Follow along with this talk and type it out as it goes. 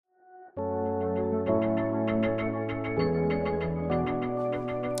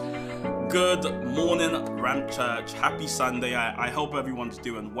Good morning, Ramp Church. Happy Sunday. I hope everyone's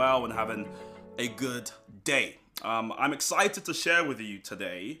doing well and having a good day. I'm excited to share with you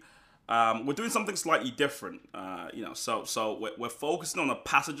today. We're doing something slightly different. So we're focusing on a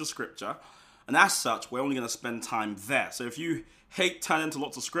passage of scripture, and as such, we're only going to spend time there. So if you hate turning to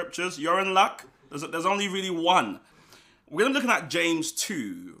lots of scriptures, you're in luck. There's only really one. We're going to be looking at James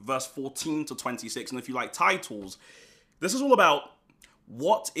 2, verse 14 to 26. And if you like titles, this is all about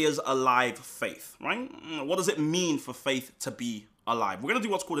what is alive faith, right? What does it mean for faith to be alive? We're going to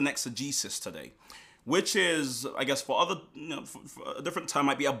do what's called an exegesis today, which is, I guess, for other, for a different term,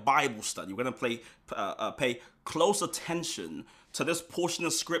 might be a Bible study. We're going to pay close attention to this portion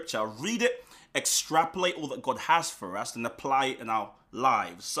of scripture, read it, extrapolate all that God has for us, and apply it in our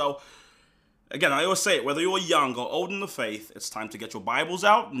lives. So, again, I always say it, whether you're young or old in the faith, it's time to get your Bibles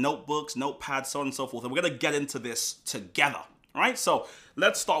out, notebooks, notepads, so on and so forth. And we're going to get into this together. All right, so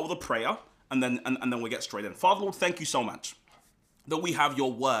let's start with a prayer, and then we'll get straight in. Father, Lord, thank you so much that we have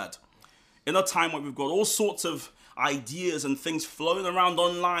your word. In a time where we've got all sorts of ideas and things flowing around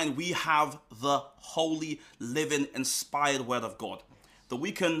online, we have the holy, living, inspired word of God that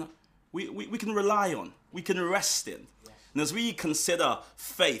we can rely on, we can rest in. And as we consider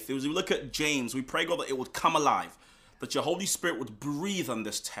faith, as we look at James, we pray, God, that it would come alive, that your Holy Spirit would breathe on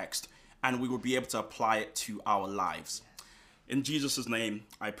this text, and we would be able to apply it to our lives. In Jesus' name,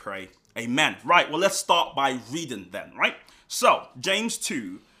 I pray. Amen. Right, well, let's start by reading then, right? So, James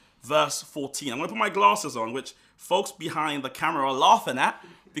 2, verse 14. I'm going to put my glasses on, which folks behind the camera are laughing at,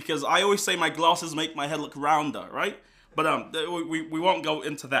 because I always say my glasses make my head look rounder, right? But we won't go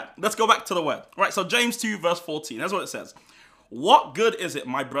into that. Let's go back to the word. Right, so James 2, verse 14. That's what it says. What good is it,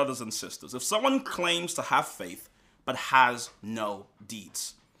 my brothers and sisters, if someone claims to have faith, but has no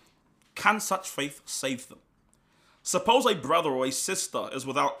deeds? Can such faith save them? Suppose a brother or a sister is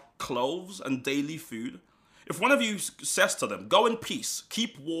without clothes and daily food. If one of you says to them, go in peace,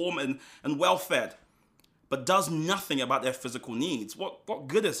 keep warm and well fed, but does nothing about their physical needs, what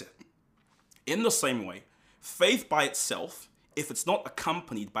good is it? In the same way, faith by itself, if it's not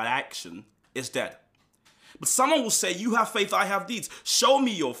accompanied by action, is dead. But someone will say, you have faith, I have deeds. Show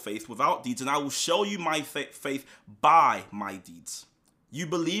me your faith without deeds, and I will show you my faith by my deeds. You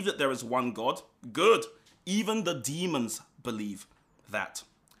believe that there is one God? Good. Even the demons believe that.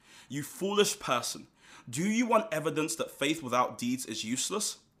 You foolish person, do you want evidence that faith without deeds is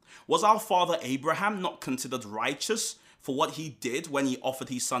useless? Was our father Abraham not considered righteous for what he did when he offered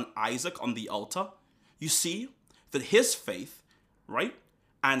his son Isaac on the altar? You see that his faith, right,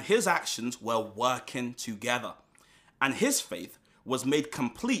 and his actions were working together. And his faith was made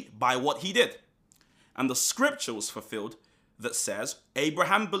complete by what he did. And the scripture was fulfilled that says,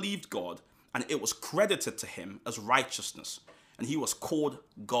 Abraham believed God, and it was credited to him as righteousness. And he was called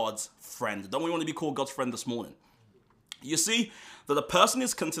God's friend. Don't we want to be called God's friend this morning? You see that a person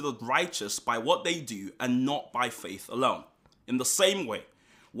is considered righteous by what they do and not by faith alone. In the same way,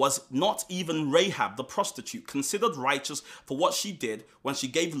 was not even Rahab the prostitute considered righteous for what she did when she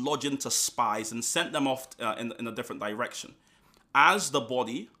gave lodging to spies and sent them off in a different direction? As the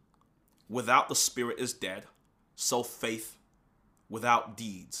body without the spirit is dead, so faith without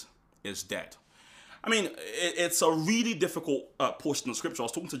deeds is dead. I mean, it's a really difficult portion of scripture. I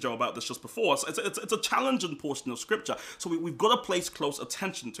was talking to Joe about this just before. It's a challenging portion of scripture. So we've got to place close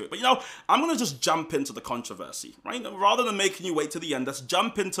attention to it. But I'm going to just jump into the controversy, right? Rather than making you wait to the end, let's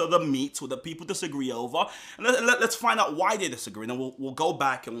jump into the meat that people disagree over. And let's find out why they disagree. And then we'll go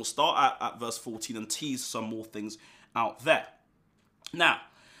back and we'll start at verse 14 and tease some more things out there. Now,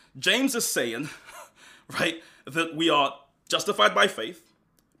 James is saying, right, that we are justified by faith.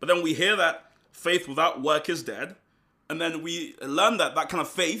 But then we hear that faith without work is dead. And then we learn that kind of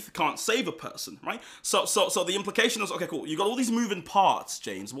faith can't save a person, right? So the implication is, okay, cool. You got all these moving parts,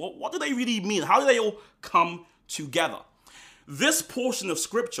 James. What do they really mean? How do they all come together? This portion of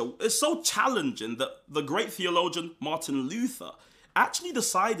scripture is so challenging that the great theologian Martin Luther actually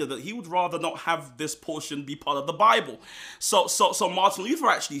decided that he would rather not have this portion be part of the Bible. So Martin Luther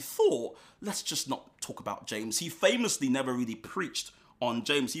actually thought, let's just not talk about James. He famously never really preached on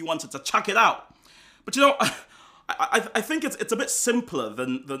James. He wanted to chuck it out. But I think it's a bit simpler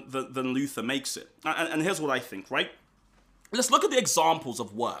than Luther makes it. And here's what I think, right? Let's look at the examples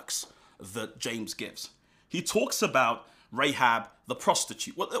of works that James gives. He talks about Rahab the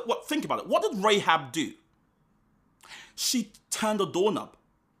prostitute. Think about it. What did Rahab do? She turned a doorknob.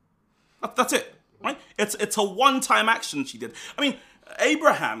 That's it, right? It's a one-time action she did. I mean,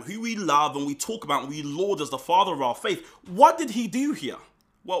 Abraham, who we love and we talk about and we laud as the father of our faith, what did he do here?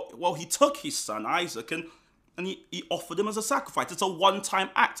 Well, he took his son Isaac and and he offered him as a sacrifice. It's a one-time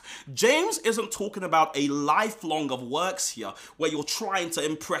act. James isn't talking about a lifelong of works here where you're trying to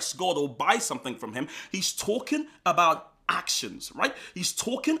impress God or buy something from him. He's talking about actions, right? He's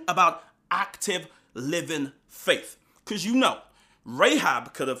talking about active living faith. Because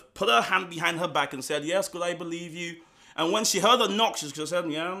Rahab could have put her hand behind her back and said, yes, God, I believe you. And when she heard a knock, she just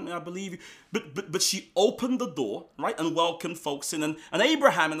said, yeah, I believe you. But she opened the door, right, and welcomed folks in. And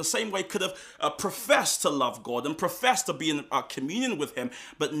Abraham, in the same way, could have professed to love God and professed to be in communion with him,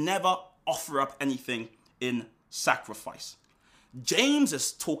 but never offer up anything in sacrifice. James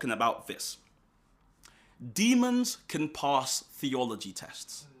is talking about this. Demons can pass theology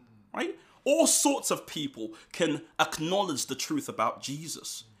tests, right? All sorts of people can acknowledge the truth about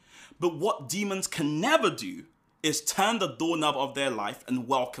Jesus. But what demons can never do is turn the doorknob of their life and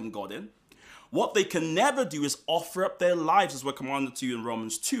welcome God in. What they can never do is offer up their lives, as we're commanded to in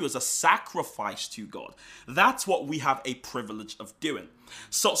Romans 2, as a sacrifice to God. That's what we have a privilege of doing.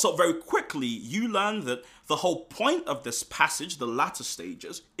 So very quickly, you learn that the whole point of this passage, the latter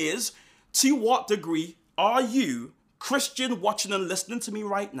stages, is to what degree are you, Christian, watching and listening to me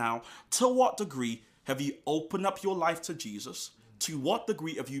right now, to what degree have you opened up your life to Jesus? To what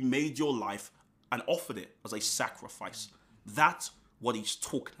degree have you made your life and offered it as a sacrifice? That's what he's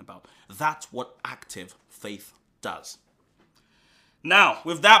talking about. That's what active faith does. Now,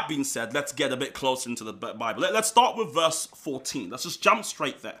 with that being said, let's get a bit closer into the Bible. Let's start with verse 14. Let's just jump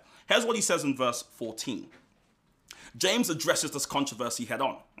straight there. Here's what he says in verse 14. James addresses this controversy head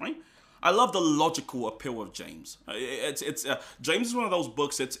on, right? I love the logical appeal of James. James is one of those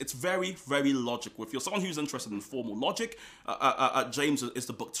books. It's very, very logical. If you're someone who's interested in formal logic, James is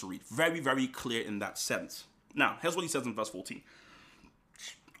the book to read. Very, very clear in that sense. Now, here's what he says in verse 14.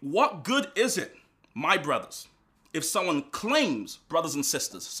 What good is it, my brothers, if someone claims, brothers and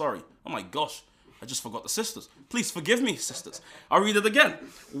sisters, sorry, oh my gosh, I just forgot the sisters. Please forgive me, sisters. I'll read it again.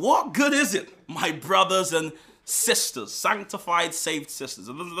 What good is it, my brothers and sisters, sanctified, saved sisters?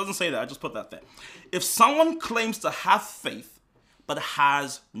 It doesn't say that. I just put that there. If someone claims to have faith but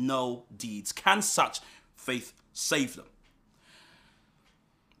has no deeds, can such faith save them?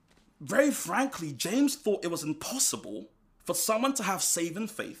 Very frankly, James thought it was impossible for someone to have saving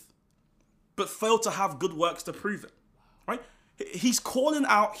faith but fail to have good works to prove it, right? He's calling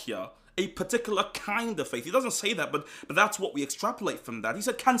out here a particular kind of faith. He doesn't say that, but that's what we extrapolate from that. He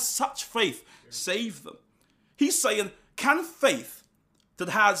said, can such faith save them? He's saying, can faith that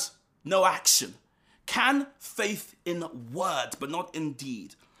has no action, can faith in word but not in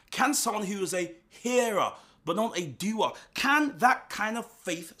deed, can someone who is a hearer but not a doer, can that kind of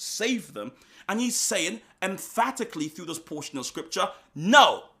faith save them? And he's saying emphatically through this portion of scripture,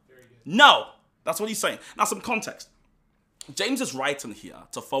 no. No. That's what he's saying. Now, some context. James is writing here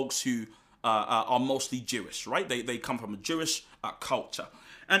to folks who are mostly Jewish, right? They come from a Jewish culture.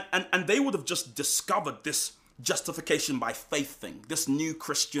 And they would have just discovered this justification by faith thing, this new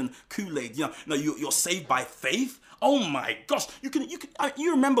Christian Kool-Aid. You're saved by faith. Oh my gosh!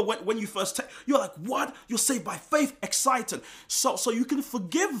 You remember when you first you're like, what? You're saved by faith? Excited. So you can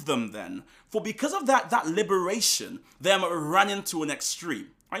forgive them then, for because of that liberation, them running to an extreme,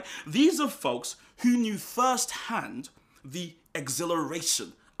 right? These are folks who knew firsthand the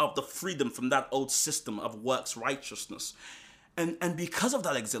exhilaration of the freedom from that old system of works righteousness, and because of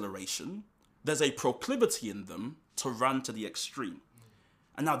that exhilaration, there's a proclivity in them to run to the extreme.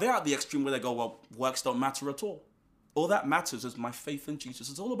 And now they're at the extreme where they go, well, works don't matter at all. All that matters is my faith in Jesus.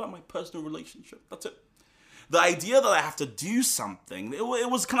 It's all about my personal relationship. That's it. The idea that I have to do something, it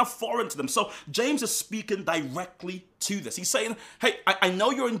was kind of foreign to them. So James is speaking directly to this. He's saying, hey, I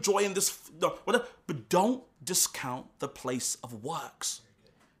know you're enjoying this, but don't discount the place of works.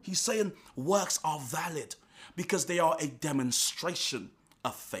 He's saying works are valid because they are a demonstration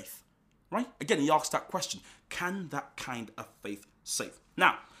of faith. Right? Again, he asks that question. Can that kind of faith save?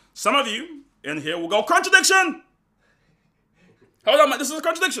 Now, some of you in here will go, contradiction! Hold on, man, this is a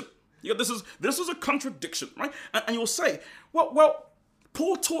contradiction. This is a contradiction, right? And you'll say, well,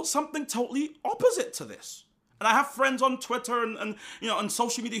 Paul taught something totally opposite to this. And I have friends on Twitter and on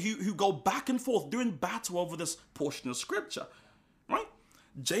social media who go back and forth doing battle over this portion of scripture, right?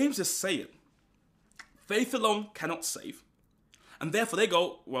 James is saying, faith alone cannot save. And therefore they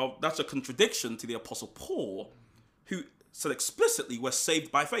go, well, that's a contradiction to the Apostle Paul, who said explicitly we're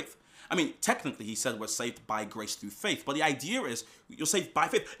saved by faith. I mean, technically he said we're saved by grace through faith, but the idea is you're saved by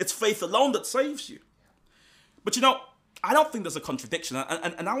faith. It's faith alone that saves you. But I don't think there's a contradiction,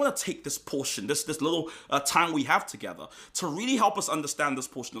 and I want to take this portion, this little time we have together, to really help us understand this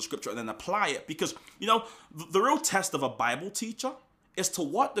portion of scripture and then apply it, because, the real test of a Bible teacher is to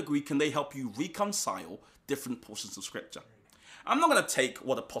what degree can they help you reconcile different portions of Scripture. I'm not going to take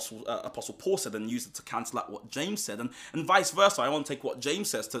what Apostle Paul said and use it to cancel out what James said, and vice versa. I won't take what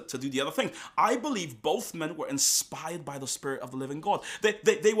James says to do the other thing. I believe both men were inspired by the Spirit of the living God.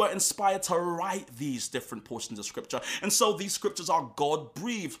 They were inspired to write these different portions of Scripture. And so these Scriptures are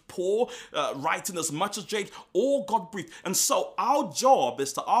God-breathed. Paul writing as much as James, all God-breathed. And so our job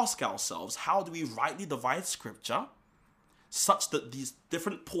is to ask ourselves, how do we rightly divide Scripture such that these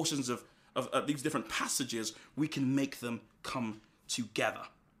different portions of these different passages, we can make them come together.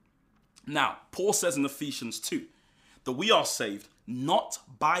 Now, Paul says in Ephesians 2 that we are saved not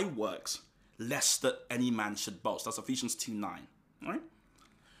by works, lest that any man should boast. That's Ephesians 2:9, right?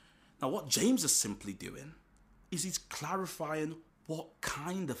 Now, what James is simply doing is he's clarifying what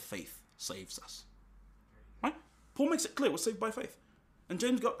kind of faith saves us, right? Paul makes it clear we're saved by faith, and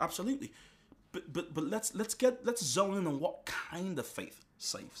James goes, absolutely, but let's zone in on what kind of faith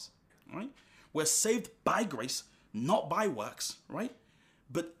saves. Right? We're saved by grace, not by works, right?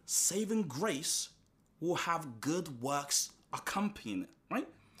 But saving grace will have good works accompanying it, right?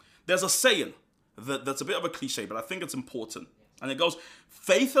 There's a saying that's a bit of a cliche, but I think it's important. And it goes,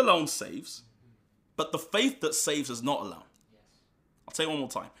 faith alone saves, but the faith that saves is not alone. I'll say it one more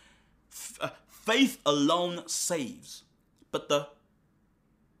time. Faith alone saves, but the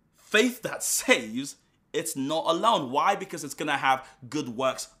faith that saves, it's not alone. Why? Because it's going to have good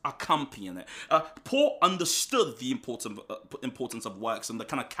works accompanying it. Paul understood the importance of works and the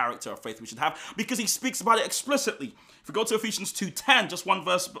kind of character of faith we should have, because he speaks about it explicitly. If we go to Ephesians 2:10, just one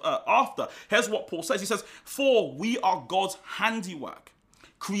verse after, here's what Paul says. He says, for we are God's handiwork,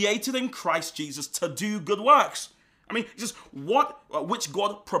 created in Christ Jesus to do good works. I mean, just which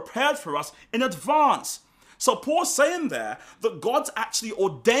God prepared for us in advance. So Paul's saying there that God's actually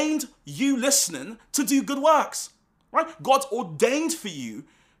ordained you listening to do good works, right? God's ordained for you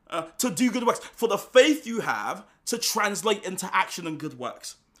to do good works, for the faith you have to translate into action and good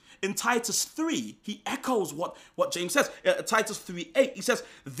works. In Titus 3, he echoes what James says. Titus 3:8, he says,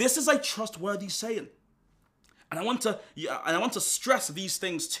 this is a trustworthy saying. And I want to stress these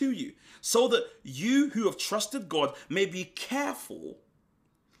things to you, so that you who have trusted God may be careful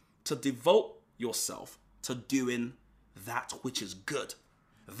to devote yourself to doing that which is good,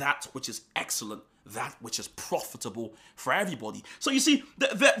 that which is excellent, that which is profitable for everybody. So you see,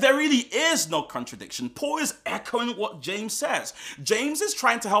 there really is no contradiction. Paul is echoing what James says. James is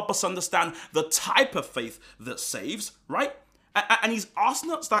trying to help us understand the type of faith that saves, right? And he's asking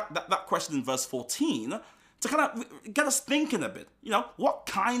us that question in verse 14 to kind of get us thinking a bit. You know, what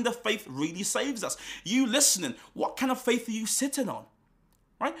kind of faith really saves us? You listening, what kind of faith are you sitting on,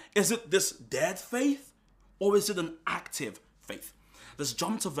 right? Is it this dead faith? Or is it an active faith? Let's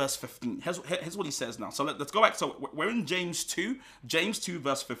jump to verse 15. Here's what he says now. So let's go back. So we're in James 2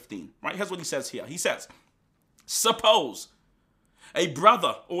 verse 15, right? Here's what he says here. He says, suppose a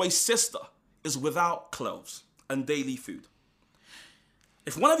brother or a sister is without clothes and daily food.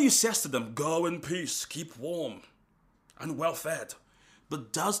 If one of you says to them, go in peace, keep warm and well fed,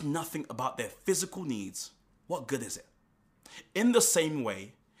 but does nothing about their physical needs, what good is it? In the same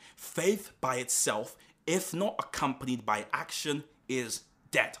way, faith by itself, if not accompanied by action, is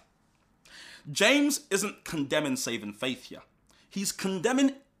dead. James isn't condemning saving faith here. He's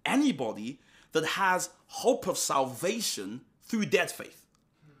condemning anybody that has hope of salvation through dead faith.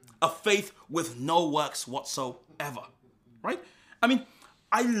 A faith with no works whatsoever, right? I mean,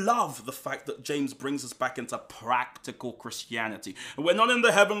 I love the fact that James brings us back into practical Christianity. We're not in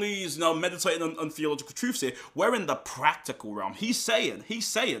the heavenlies, meditating on theological truths here. We're in the practical realm. He's saying,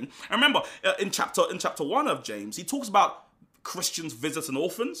 and remember, in chapter 1 of James, he talks about Christians visiting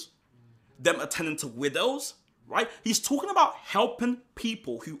orphans, them attending to widows, right? He's talking about helping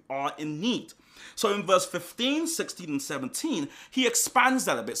people who are in need. So in verse 15, 16, and 17, he expands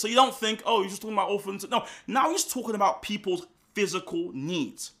that a bit. So you don't think, oh, he's just talking about orphans. No, now he's talking about people's physical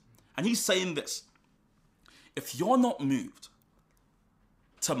needs. And he's saying this: if you're not moved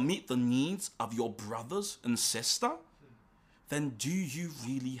to meet the needs of your brothers and sister, then do you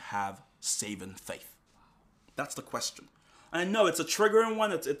really have saving faith? That's the question. I know it's a triggering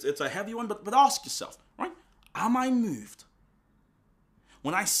one, it's a heavy one, but ask yourself, right? Am I moved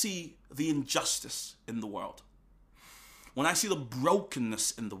when I see the injustice in the world? When I see the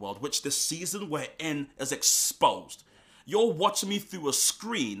brokenness in the world, which this season we're in is exposed. You're watching me through a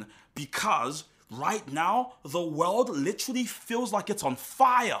screen because right now the world literally feels like it's on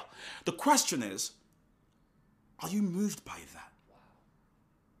fire. The question is, are you moved by that?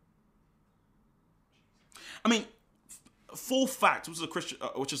 I mean, full fact,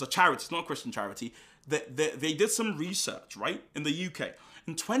 which is a charity, it's not a Christian charity, they did some research, right, in the UK.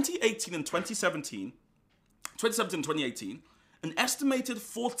 In 2018 and 2017, 2017 and 2018, an estimated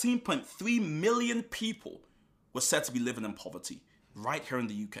 14.3 million people were said to be living in poverty right here in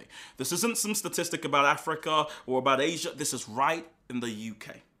the UK. This isn't some statistic about Africa or about Asia. This is right in the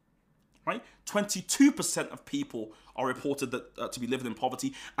UK. Right? 22% of people are reported to be living in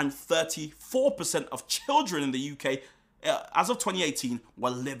poverty, and 34% of children in the UK, as of 2018,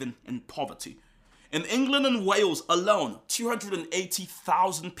 were living in poverty. In England and Wales alone,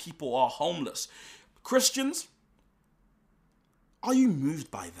 280,000 people are homeless. Christians, are you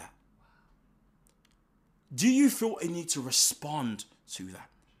moved by that? Do you feel a need to respond to that?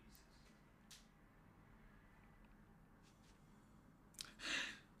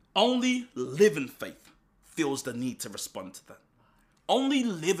 Only living faith feels the need to respond to that. Only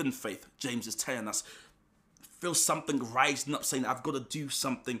living faith, James is telling us, feels something rising up saying, I've got to do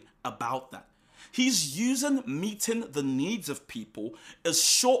something about that. He's using meeting the needs of people as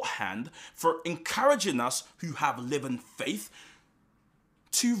shorthand for encouraging us who have living faith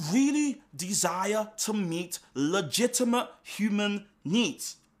to really desire to meet legitimate human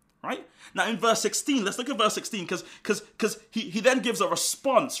needs, right? Now in verse 16, let's look at verse 16 because he then gives a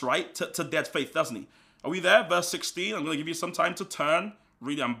response, right, to dead faith, doesn't he? Are we there? Verse 16, I'm going to give you some time to turn.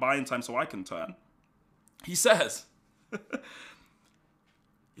 Really, I'm buying time so I can turn. He says,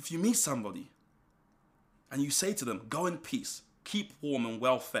 if you meet somebody and you say to them, go in peace, keep warm and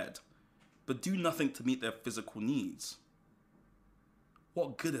well fed, but do nothing to meet their physical needs,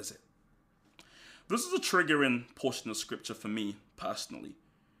 what good is it? This is a triggering portion of scripture for me personally.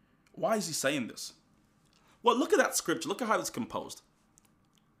 Why is he saying this? Well, look at that scripture. Look at how it's composed.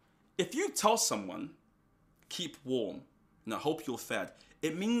 If you tell someone, keep warm, and I hope you're fed,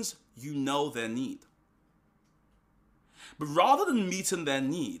 it means you know their need. But rather than meeting their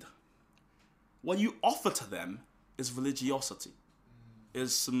need, what you offer to them is religiosity,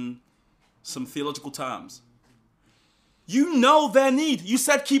 is some theological terms. You know their need. You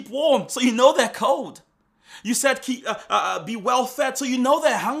said keep warm, so you know their code. You said be well fed, so you know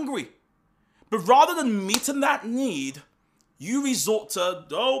they're hungry. But rather than meeting that need, you resort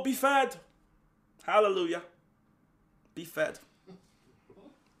to, be fed. Hallelujah. Be fed.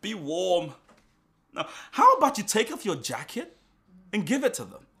 Be warm. Now, how about you take off your jacket and give it to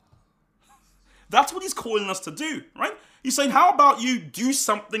them? That's what he's calling us to do, right? He's saying, how about you do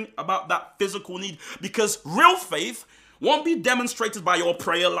something about that physical need? Because real faith won't be demonstrated by your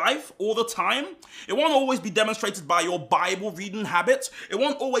prayer life all the time. It won't always be demonstrated by your Bible reading habits. It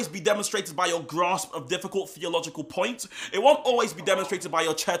won't always be demonstrated by your grasp of difficult theological points. It won't always be demonstrated by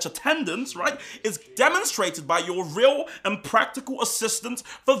your church attendance, right? It's demonstrated by your real and practical assistance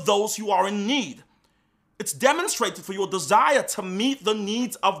for those who are in need. It's demonstrated for your desire to meet the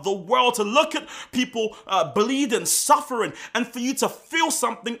needs of the world, to look at people bleeding, suffering, and for you to feel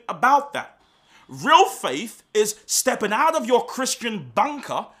something about that. Real faith is stepping out of your Christian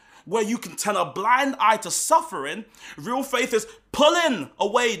bunker where you can turn a blind eye to suffering. Real faith is pulling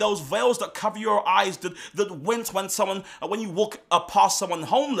away those veils that cover your eyes that wince when you walk past someone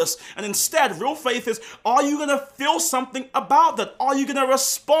homeless. And instead, real faith is, are you going to feel something about that? Are you going to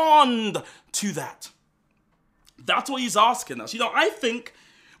respond to that? That's what he's asking us. I think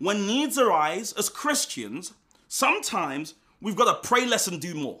when needs arise as Christians, sometimes we've got to pray less and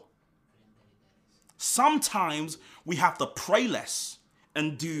do more. Sometimes we have to pray less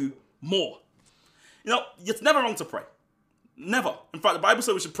and do more. It's never wrong to pray. Never. In fact, the Bible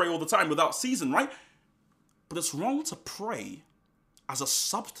says we should pray all the time without ceasing, right? But it's wrong to pray as a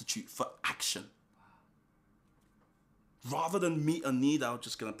substitute for action. Rather than meet a need, I'm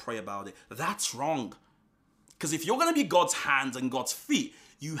just going to pray about it. That's wrong. Because if you're going to be God's hands and God's feet,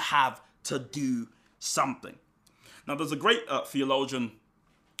 you have to do something. Now, there's a great theologian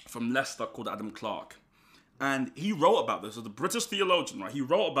from Leicester called Adam Clarke. And he wrote about this. As a British theologian, right? He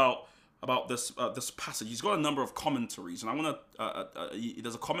wrote about this passage. He's got a number of commentaries. And I want to,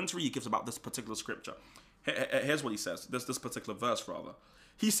 there's a commentary he gives about this particular scripture. Here's what he says. There's this particular verse, rather.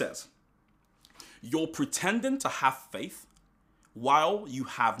 He says, you're pretending to have faith while you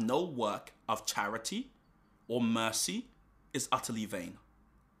have no work of charity or mercy is utterly vain.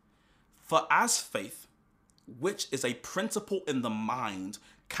 For as faith, which is a principle in the mind,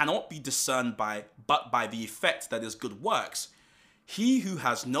 cannot be discerned but by the effect that is good works, he who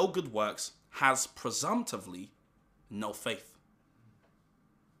has no good works has presumptively no faith.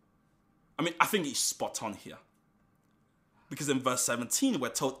 I think he's spot on here. Because in verse 17, we're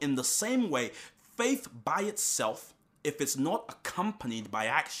told, in the same way, faith by itself, if it's not accompanied by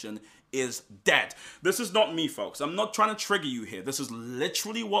action, is dead. This is not me, folks. I'm not trying to trigger you here. This is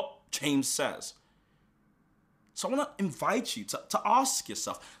literally what James says. So I want to invite you to ask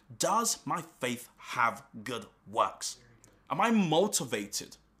yourself, does my faith have good works? Am I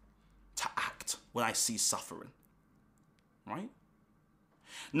motivated to act when I see suffering? Right?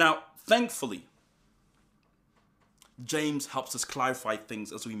 Now, thankfully, James helps us clarify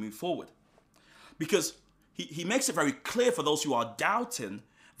things as we move forward. Because he makes it very clear for those who are doubting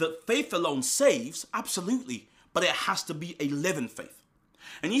that faith alone saves, absolutely, but it has to be a living faith.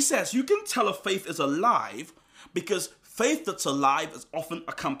 And he says you can tell a faith is alive because faith that's alive is often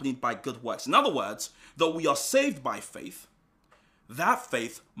accompanied by good works. In other words, though we are saved by faith, that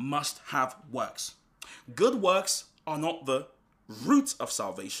faith must have works. Good works are not the root of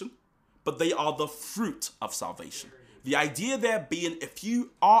salvation, but they are the fruit of salvation. The idea there being, if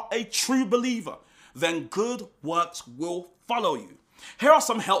you are a true believer, then good works will follow you. Here are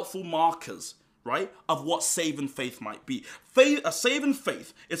some helpful markers, right, of what saving faith might be. A saving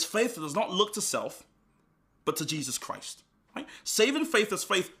faith is faith that does not look to self, but to Jesus Christ. Right? Saving faith is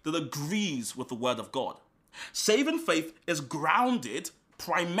faith that agrees with the word of God. Saving faith is grounded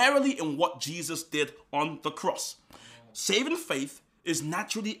primarily in what Jesus did on the cross. Saving faith is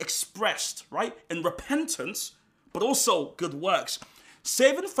naturally expressed, right, in repentance, but also good works.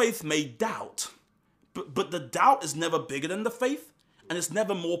 Saving faith may doubt, but the doubt is never bigger than the faith, and it's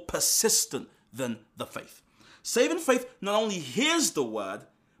never more persistent than the faith. Saving faith not only hears the word,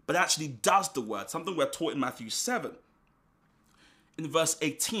 but actually does the word, something we're taught in Matthew 7. In verse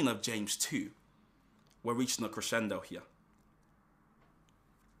 18 of James 2, we're reaching a crescendo here.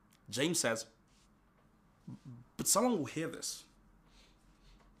 James says, but someone will hear this.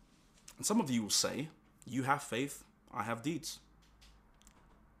 And some of you will say, you have faith, I have deeds.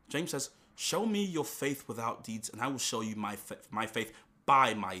 James says, show me your faith without deeds, and I will show you my faith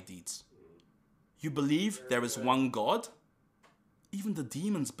by my deeds. You believe there is one God? Even the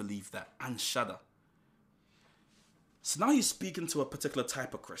demons believe that and shudder. So now he's speaking to a particular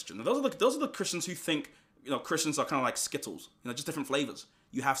type of Christian. And those are the Christians who think, Christians are kind of like Skittles, just different flavors.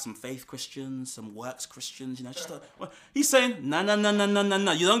 You have some faith Christians, some works Christians, he's saying, no.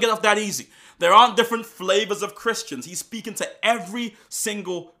 You don't get off that easy. There aren't different flavors of Christians. He's speaking to every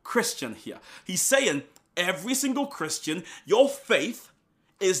single Christian here. He's saying, every single Christian, your faith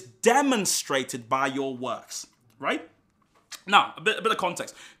is demonstrated by your works, right? Now, a bit of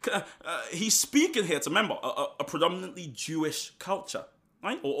context. He's speaking here to, remember, a predominantly Jewish culture,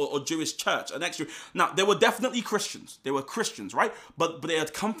 right? Or Jewish church. Now, there were definitely Christians. They were Christians, right? But they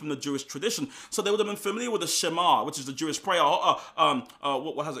had come from the Jewish tradition. So they would have been familiar with the Shema, which is the Jewish prayer.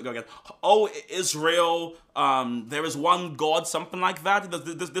 What has it go again? Oh, Israel, there is one God, something like that.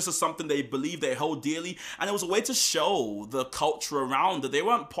 This is something they believe, they hold dearly. And it was a way to show the culture around that they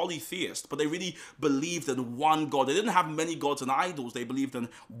weren't polytheist, but they really believed in one God. They didn't have many gods and idols. They believed in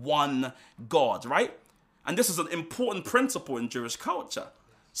one God, right? And this is an important principle in Jewish culture.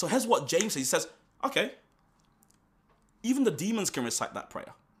 So here's what James says. He says, okay, even the demons can recite that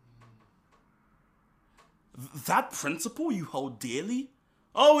prayer. That principle you hold dearly?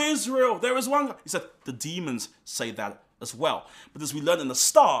 Oh, Israel, there is one God. He said, the demons say that as well. But as we learned in the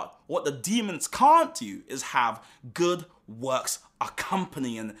start, what the demons can't do is have good works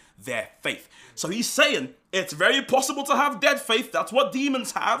accompanying their faith. So he's saying, it's very possible to have dead faith. That's what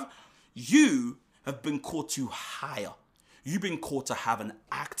demons have. You have been called to higher. You've been called to have an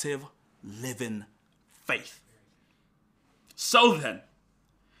active, living faith. So then,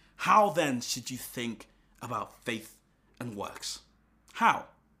 how then should you think about faith and works? How?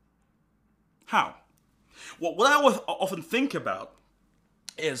 Well, what I often think about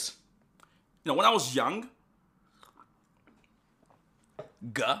is, when I was young,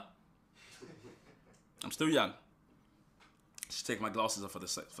 I'm still young. Just take my glasses off for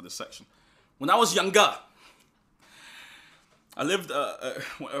this section. When I was younger, I lived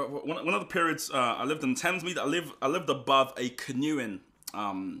one of the periods. I lived in Thamesmead. I lived above a canoeing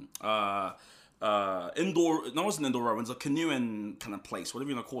indoor. No, it wasn't indoor rowing. It was a canoeing kind of place. Whatever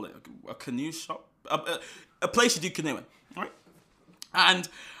you want to call it, a canoe shop, a place you do canoeing, right? And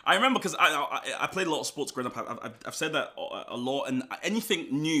I remember because I played a lot of sports growing up. I've said that a lot, and anything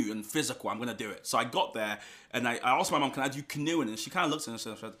new and physical, I'm going to do it. So I got there, and I asked my mom, can I do canoeing? And she kind of looked at me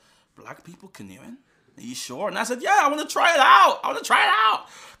and said, black people canoeing? Are you sure? And I said, yeah, I want to try it out.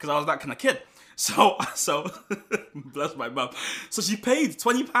 Because I was that kind of kid. So bless my mum. So she paid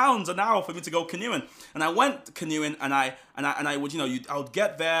 £20 an hour for me to go canoeing, and I went canoeing, and I would, I would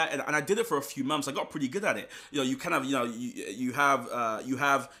get there, and I did it for a few months. I got pretty good at it. You kind of, you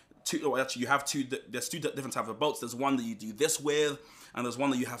have two. Actually, you have two. There's two different types of boats. There's one that you do this with, and there's one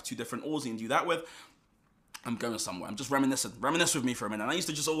that you have two different oars and do that with. I'm going somewhere. I'm just reminiscing. Reminisce with me for a minute. And I used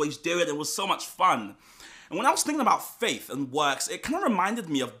to just always do it. It was so much fun. And when I was thinking about faith and works, it kind of reminded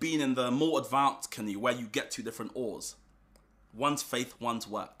me of being in the more advanced canoe where you get two different oars. One's faith, one's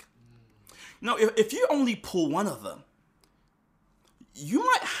work. If you only pull one of them, you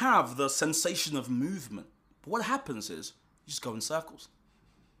might have the sensation of movement. But what happens is you just go in circles.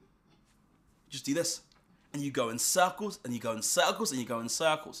 You just do this. And you go in circles, and you go in circles, and you go in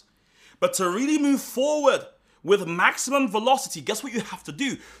circles. But to really move forward with maximum velocity, guess what you have to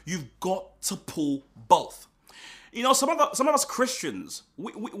do? You've got to pull both. Some of us Christians,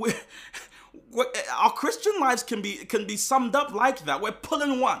 our Christian lives can be summed up like that. We're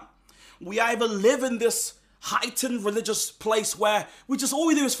pulling one. We either live in this heightened religious place where all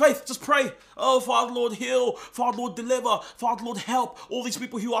we do is faith. Just pray. Oh, Father Lord, heal. Father Lord, deliver. Father Lord, help. All these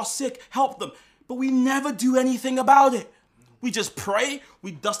people who are sick, help them. But we never do anything about it. We just pray,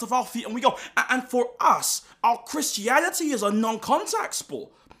 we dust off our feet, and we go. And for us, our Christianity is a non-contact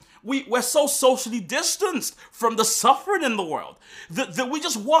sport. We're so socially distanced from the suffering in the world that we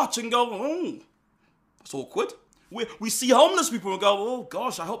just watch and go, oh, it's awkward. We see homeless people and go, oh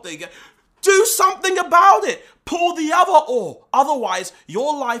gosh, I hope they get... Do something about it. Pull the other oar. Otherwise,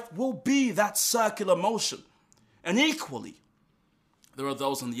 your life will be that circular motion. And equally, there are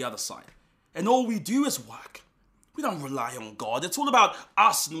those on the other side. And all we do is work. We don't rely on God. It's all about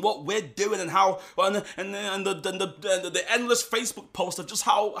us and what we're doing and how and the endless Facebook posts of just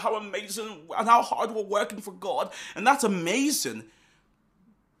how amazing and how hard we're working for God. And that's amazing.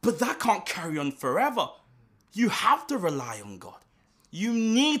 But that can't carry on forever. You have to rely on God. You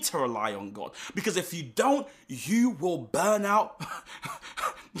need to rely on God. Because if you don't, you will burn out.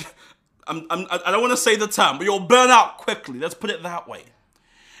 I don't want to say the term, but you'll burn out quickly. Let's put it that way.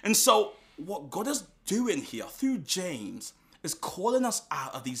 And so what God is doing here through James is calling us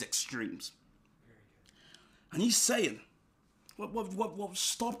out of these extremes. And he's saying,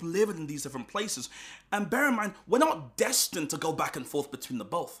 stop living in these different places. And bear in mind, we're not destined to go back and forth between the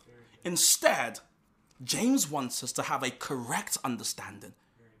both. Instead, James wants us to have a correct understanding,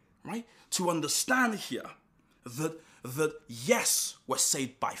 right? To understand here that yes, we're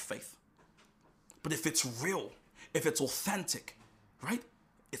saved by faith. But if it's real, if it's authentic, right?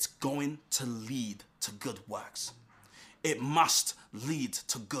 It's going to lead to good works. It must lead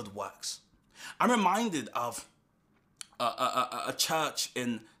to good works. I'm reminded of a church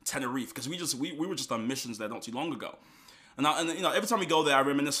in Tenerife because we were just on missions there not too long ago. And every time we go there, I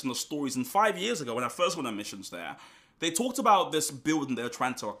reminisce on the stories. And 5 years ago, when I first went on missions there, they talked about this building they're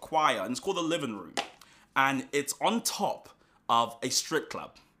trying to acquire, and it's called the Living Room. And it's on top of a strip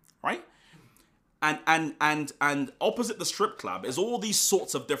club, right? And opposite the strip club is all these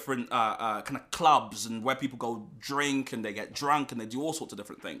sorts of different kind of clubs and where people go drink and they get drunk and they do all sorts of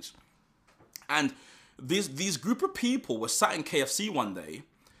different things. And these group of people were sat in KFC one day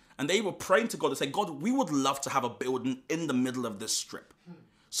and they were praying to God. They said, God, we would love to have a building in the middle of this strip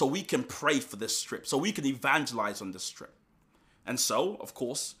so we can pray for this strip, so we can evangelize on this strip. And so, of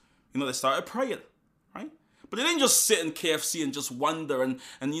course, they started praying, right? But they didn't just sit in KFC and just wonder and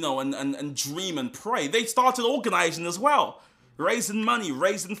dream and pray. They started organizing as well, raising money,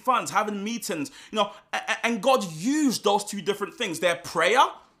 raising funds, having meetings, and God used those two different things, their prayer,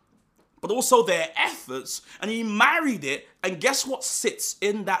 but also their efforts, and he married it. And guess what sits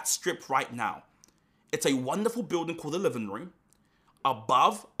in that strip right now? It's a wonderful building called the Living Room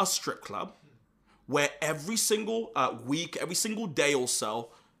above a strip club where every single week, every single day or so,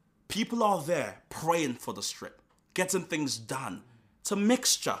 people are there praying for the strip, getting things done. It's a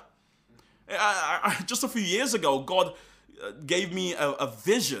mixture. Just a few years ago, God gave me a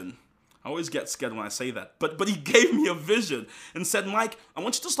vision. I always get scared when I say that. But he gave me a vision and said, Mike, I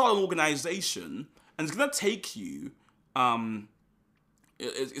want you to start an organization, and it's going to take you,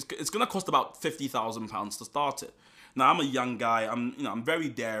 it's going to cost about £50,000 to start it. Now, I'm a young guy. I'm very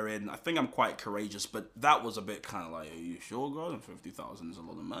daring. I think I'm quite courageous, but that was a bit kind of like, are you sure, God? And 50,000 is a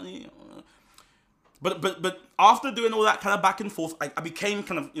lot of money. But after doing all that kind of back and forth, I became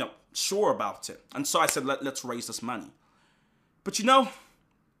kind of, sure about it. And so I said, let's raise this money. But it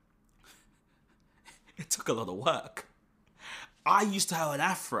took a lot of work. I used to have an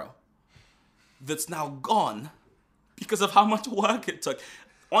afro that's now gone because of how much work it took.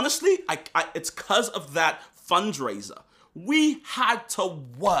 Honestly, it's because of that fundraiser. We had to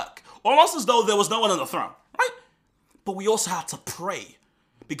work, almost as though there was no one on the throne, right? But we also had to pray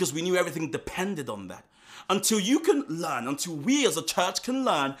because we knew everything depended on that. Until we as a church can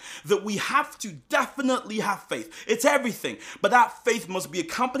learn that we have to definitely have faith. It's everything. But that faith must be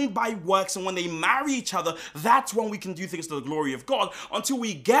accompanied by works. And when they marry each other, that's when we can do things to the glory of God. Until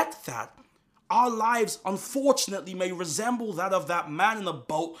we get that, our lives, unfortunately, may resemble that of that man in the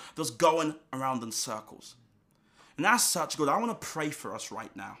boat that's going around in circles. And as such, God, I want to pray for us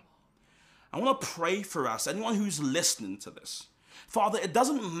right now. I want to pray for us, anyone who's listening to this. Father, it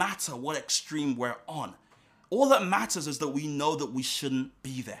doesn't matter what extreme we're on. All that matters is that we know that we shouldn't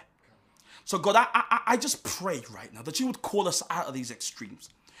be there. So God, I just pray right now that you would call us out of these extremes.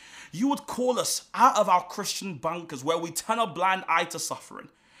 You would call us out of our Christian bunkers where we turn a blind eye to suffering.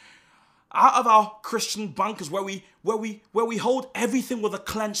 Out of our Christian bunkers where we hold everything with a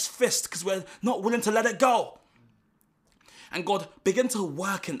clenched fist because we're not willing to let it go. And God, begin to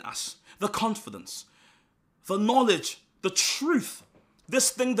work in us the confidence, the knowledge, the truth,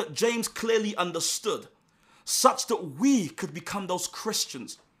 this thing that James clearly understood, such that we could become those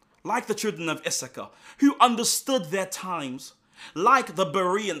Christians, like the children of Issachar, who understood their times, like the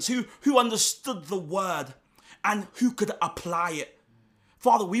Bereans, who understood the word and who could apply it.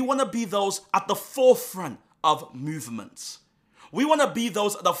 Father, we want to be those at the forefront of movements. We want to be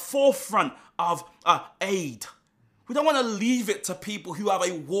those at the forefront of aid. We don't want to leave it to people who have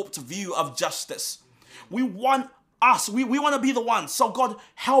a warped view of justice. We want us. We want to be the ones. So God,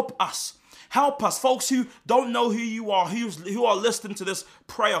 help us. Help us, folks who don't know who you are, who are listening to this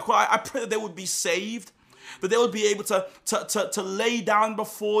prayer. I pray that they would be saved, that they would be able to lay down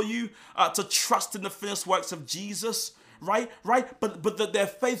before you, to trust in the finished works of Jesus, right? But that their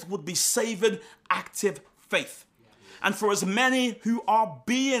faith would be saving, active faith. And for as many who are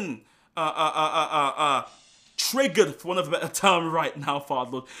being triggered, for want of a better term right now,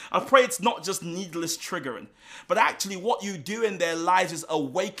 Father Lord, I pray it's not just needless triggering, but actually what you do in their lives is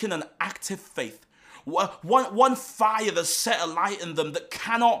awaken an active faith. One fire that's set alight in them that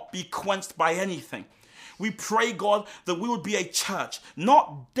cannot be quenched by anything. We pray, God, that we would be a church,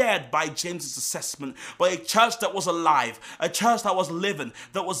 not dead by James's assessment, but a church that was alive, a church that was living,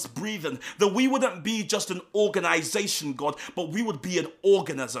 that was breathing, that we wouldn't be just an organization, God, but we would be an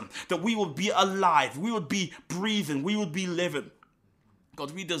organism, that we would be alive, we would be breathing, we would be living. God,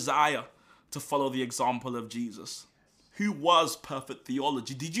 we desire to follow the example of Jesus, who was perfect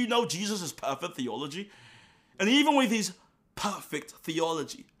theology. Did you know Jesus is perfect theology? And even with his perfect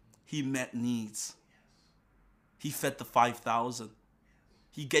theology, he met needs. He fed the 5,000.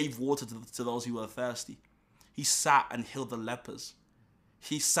 He gave water to those who were thirsty. He sat and healed the lepers.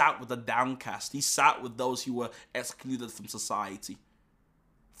 He sat with the downcast. He sat with those who were excluded from society.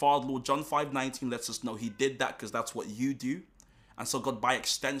 Father, Lord, John 5:19 lets us know he did that because that's what you do. And so, God, by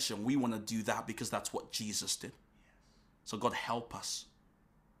extension, we want to do that because that's what Jesus did. So, God, help us.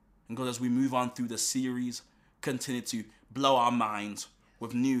 And God, as we move on through the series, continue to blow our minds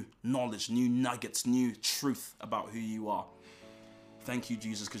with new knowledge, new nuggets, new truth about who you are. Thank you,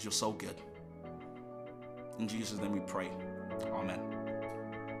 Jesus, because you're so good. In Jesus' name we pray. Amen.